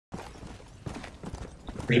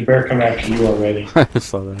There's a bear coming after you already. I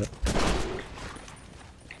saw that.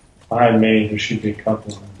 Behind me, there should be a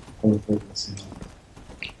couple of them going through this hill.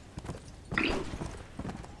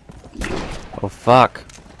 Oh fuck.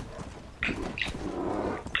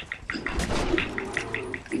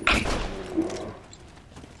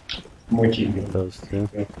 I'm with you. Get those two.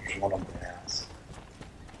 There's one on the ass.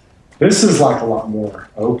 This is like a lot more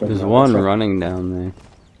open. There's one running down there.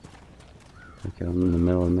 Okay, I'm in the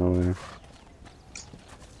middle of nowhere.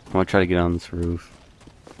 I'm gonna try to get on this roof.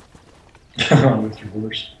 With your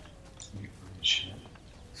horse. Shit.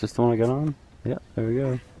 Is this the one I got on? Yeah, there we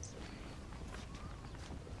go.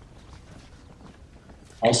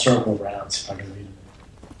 I'll circle around, see if I can lead him.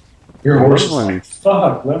 Your horse is like,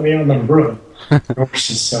 fuck, let me on the roof. Your horse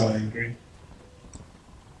is so angry.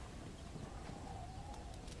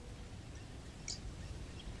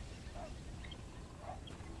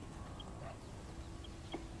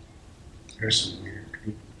 There's some weird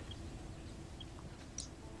people.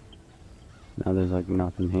 Now there's like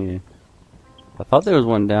nothing here. I thought there was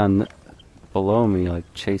one down below me, like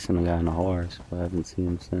chasing a guy on a horse, but I haven't seen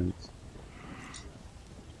him since.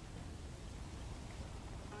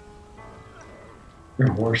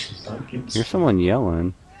 Your horse is not getting. Here's someone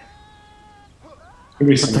yelling. Could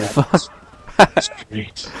be What some the fuck?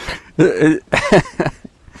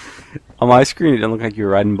 On my screen, it didn't look like you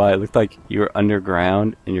were riding by. It looked like you were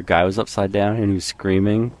underground and your guy was upside down and he was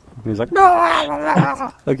screaming. He was like,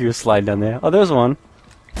 no! Like he was sliding down there. Oh, there's one.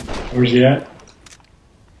 Where's he at?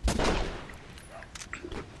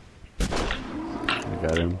 I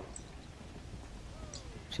got him.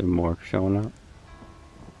 Some more showing up.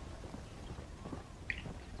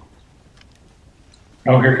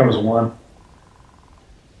 Oh, here comes one.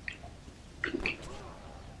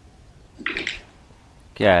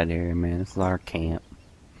 Get out of here, man. This is our camp.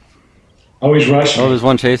 Oh, he's rushing. Oh, there's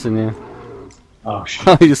one chasing you. Oh,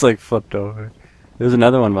 shit. He just like flipped over. There's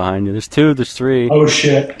another one behind you. There's two, there's three. Oh,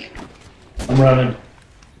 shit. I'm running.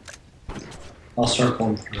 I'll circle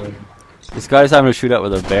him through. This guy's having a shootout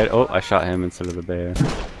with a bear. Oh, I shot him instead of the bear.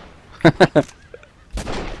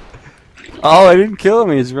 Oh, I didn't kill him.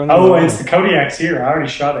 He's running Oh, away. it's the Kodiak's here. I already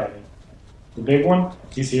shot at him. The big one?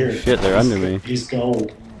 He's here. Shit, they're under me. He's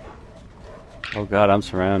gold. Oh god, I'm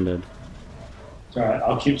surrounded. Alright,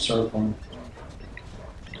 I'll keep circling.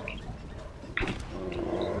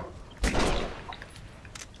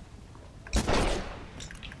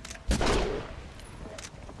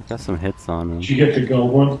 Got some hits on him. Did you get the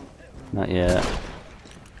gold one? Not yet.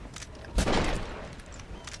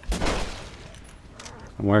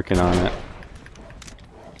 I'm working on it.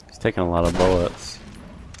 He's taking a lot of bullets.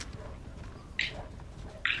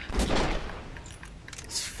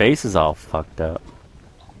 His face is all fucked up.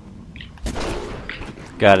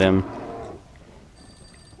 Got him.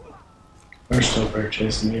 They're still bear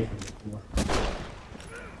chasing me from before.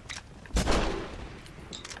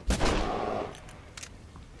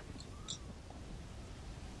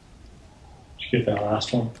 Did you get that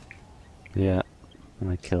last one? Yeah. And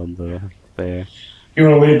I killed the bear. You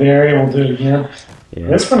want to leave the area? We'll do it again. Yeah.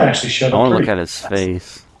 This one actually showed I up want to look pretty at his fast.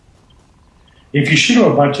 face. If you shoot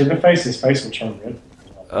him a bunch in the face, his face will turn red.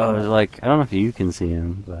 Oh, like, I don't know if you can see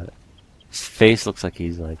him, but his face looks like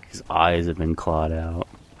he's like, his eyes have been clawed out.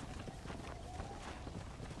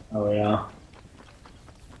 Oh, yeah.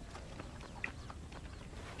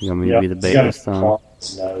 You want me to be the bait this time? Claw on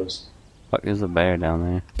his nose. Fuck, there's a bear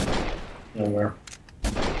down there. Nowhere.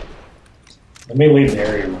 Let me leave the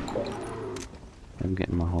area real quick. I'm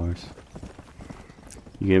getting my horse.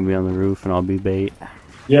 You gonna be on the roof and I'll be bait?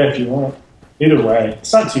 Yeah, if you want. Either way,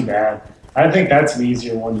 it's not too bad. I think that's an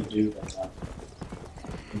easier one to do than that.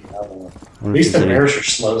 At least the bears are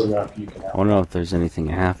slow enough you can I wanna know if there's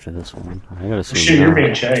anything after this one. I gotta see. Shit, you're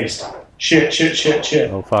being chased. Shit, shit, shit,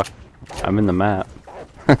 shit. Oh fuck. I'm in the map.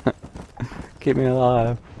 Keep me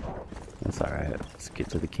alive. That's alright. Let's get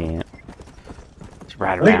to the camp. Let's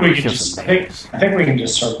ride I think around we and can kill just some bears. I think we can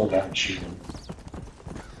just circle down and shoot them.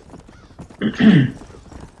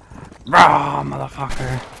 Rah,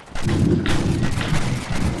 motherfucker.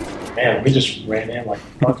 Man, we just ran in like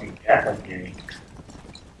a fucking cattle gang.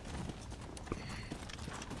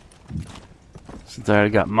 Since I already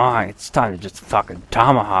got mine, it's time to just fucking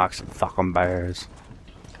tomahawk some fucking bears.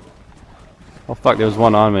 Oh fuck, there was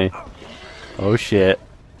one on me. Oh shit.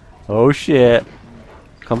 Oh shit.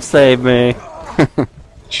 Come save me.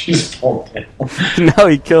 She just pulled down. No,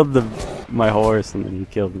 he killed my horse and then he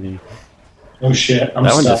killed me. Oh shit, I'm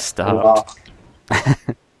That one stuck. just stopped.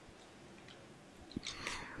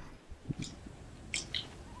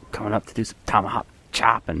 Coming up to do some tomahawk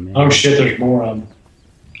chopping, man. Oh shit, there's more of them.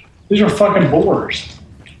 These are fucking boars.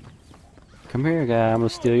 Come here, guy. I'm gonna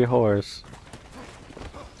steal your horse.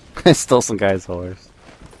 I stole some guy's horse.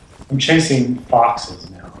 I'm chasing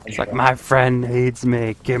foxes now. It's like, my friend needs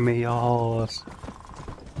me. Give me your horse.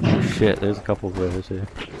 Oh, shit, there's a couple of bears here.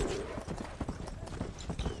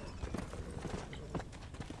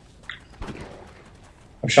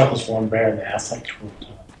 I've shot this one bear in the ass like 12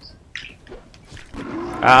 times.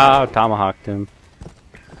 Oh, tomahawked him.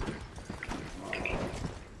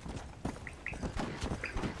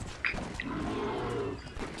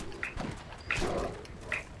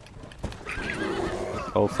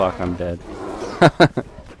 Oh fuck, I'm dead.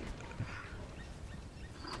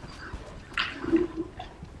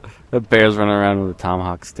 The bear's running around with a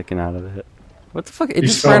tomahawk sticking out of it. What the fuck? It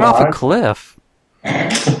just ran off a cliff.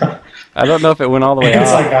 I don't know if it went all the way out.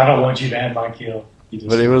 It's like, I don't want you to have my kill.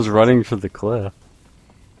 But it was running for the cliff.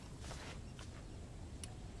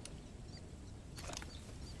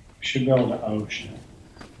 We should go in the ocean.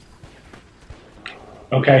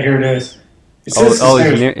 Okay, here it is. It says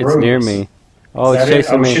it's near me. Oh, it's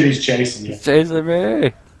chasing me. Oh shit, he's chasing you. It's chasing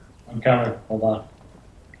me. I'm coming. Hold on.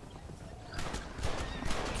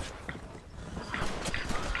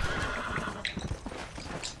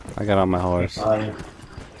 I got on my horse.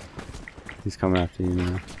 He's coming after you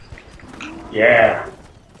now. Yeah.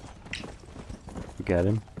 You got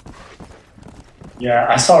him? Yeah,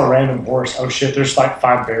 I saw a random horse. Oh shit, there's like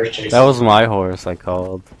 5 bears chasing me. That was my horse I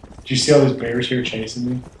called. Did you see all these bears here chasing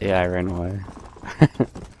me? Yeah, I ran away. Oh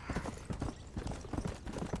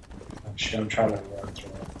shit, I'm trying to run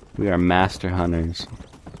through it. We are master hunters.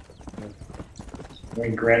 I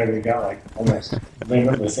mean, granted, we got like almost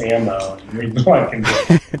limitless ammo, and we can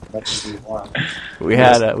get as much as we want. We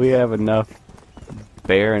have enough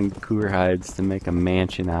bear and cougar hides to make a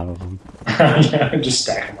mansion out of them. Yeah, just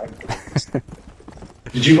stack them like this.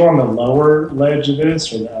 Did you go on the lower ledge of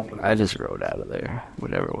this or the upper? I just rode out of there,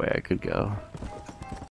 whatever way I could go.